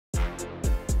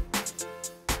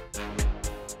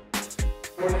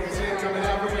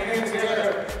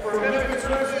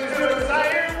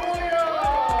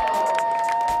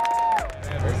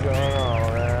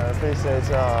with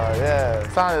y'all,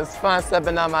 yeah. It's fun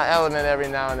stepping out my element every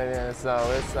now and then, so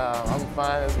I'm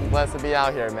fun. It's blessed to be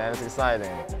out here, man. It's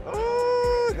exciting.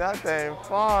 Ooh, that thing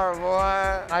far,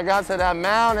 boy. I got to that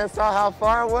mound and saw how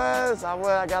far it was.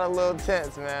 I got a little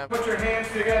tense, man. Put your hands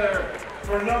together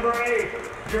for number 8,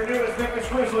 your newest Memphis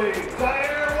Grizzlies,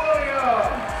 Ziaire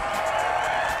Williams.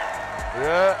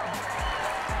 Yeah.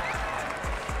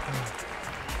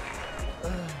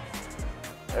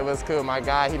 It was cool. My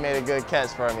guy, he made a good catch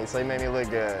for me, so he made me look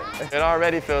good. It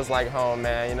already feels like home,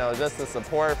 man. You know, just the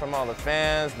support from all the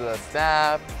fans, the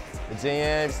staff, the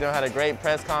GM. Still had a great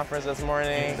press conference this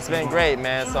morning. It's been great,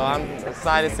 man. So I'm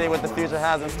excited to see what the future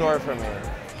has in store for me.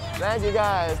 Thank you,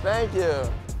 guys. Thank you.